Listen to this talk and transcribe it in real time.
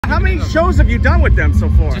How many shows have you done with them so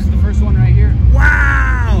far? Just the first one right here.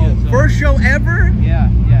 Wow! Yeah, so first show ever? Yeah.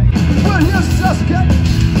 Well, here's Jessica.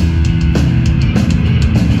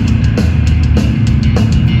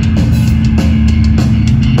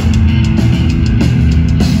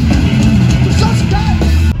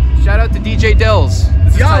 Shout out to DJ Delz.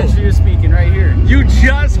 This is Trujillo speaking right here. You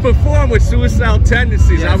just performed with Suicidal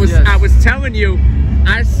Tendencies. Yes, I was telling you,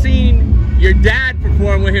 I seen your dad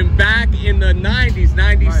perform with him back in the 90s,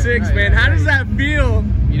 96, right, man. How does that feel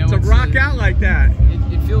to rock out like that?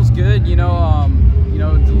 It feels good, you know,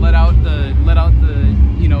 to let out the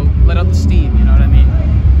steam, you know what I mean?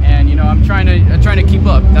 And you know, I'm trying to keep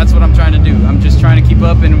up. That's what I'm trying to do. I'm just trying to keep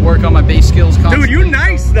up and work on my bass skills constantly. Dude, you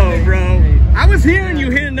nice though, bro. I was hearing you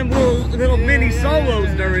hitting them little mini solos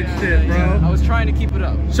during shit, bro. I was trying to keep it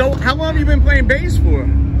up. So how long have you been playing bass for?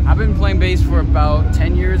 I've been playing bass for about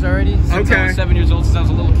 10 years already. Since I was 7 years old, since I was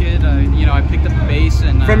a little kid. You know, I picked up the bass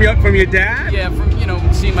and from your dad? Yeah, from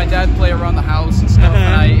seeing my dad play around the house and stuff,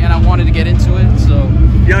 and I wanted to get into it. So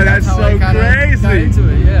yeah, that's so crazy. Got into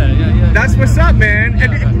it. Yeah. That's what's up, man.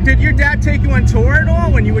 Yeah. And did your dad take you on tour at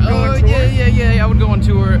all when you would go on tour? Yeah. I would go on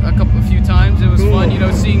tour a few times. It was fun, you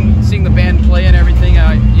know, seeing the band play and everything.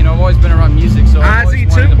 I've always been around music, so Ozzy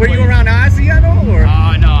too. Were you around Ozzy at all? Or?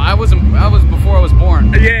 No, I wasn't. I was before I was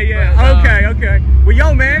born. Yeah. But, okay. Well,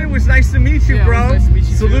 yo, man, it was nice to meet you, bro. Nice to meet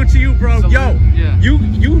you. Salute to you, bro. Salute. Yo,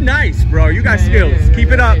 you nice, bro. You got skills.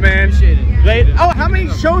 Keep it up, man. Appreciate it. Oh, how many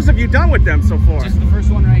shows have you done with them so far? Just the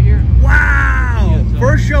first one right here. Wow!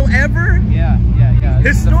 First show ever? Yeah.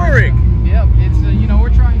 Historic. Yeah, it's we're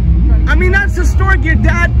trying. I mean, that's historic. Your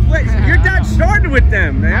dad started with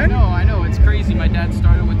them, man. I know. It's crazy. My dad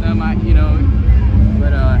started with them.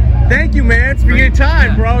 Thank you, man, for your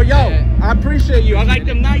time, bro. Yo, I appreciate you. I like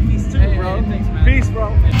them Nikes too, bro. Thanks, man. Peace,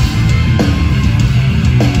 bro.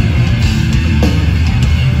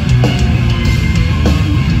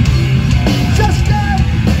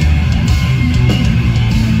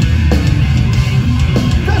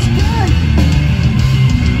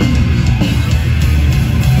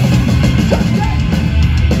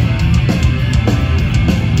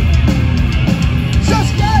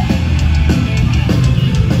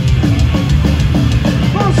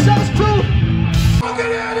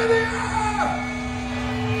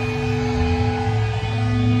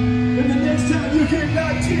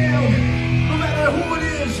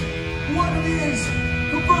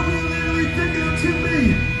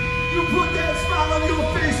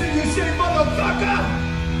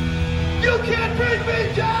 You can't bring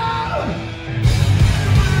me down!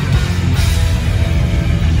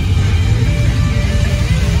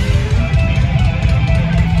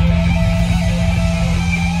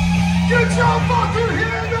 Get your fucking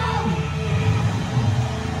hand up!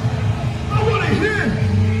 I wanna hear it!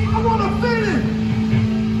 I wanna feel it!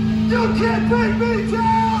 You can't bring me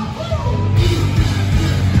down!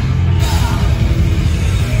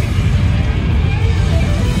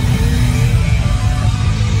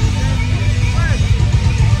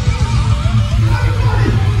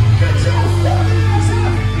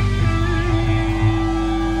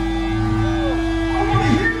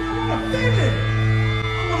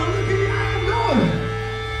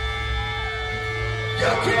 You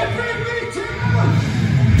can't bring me down!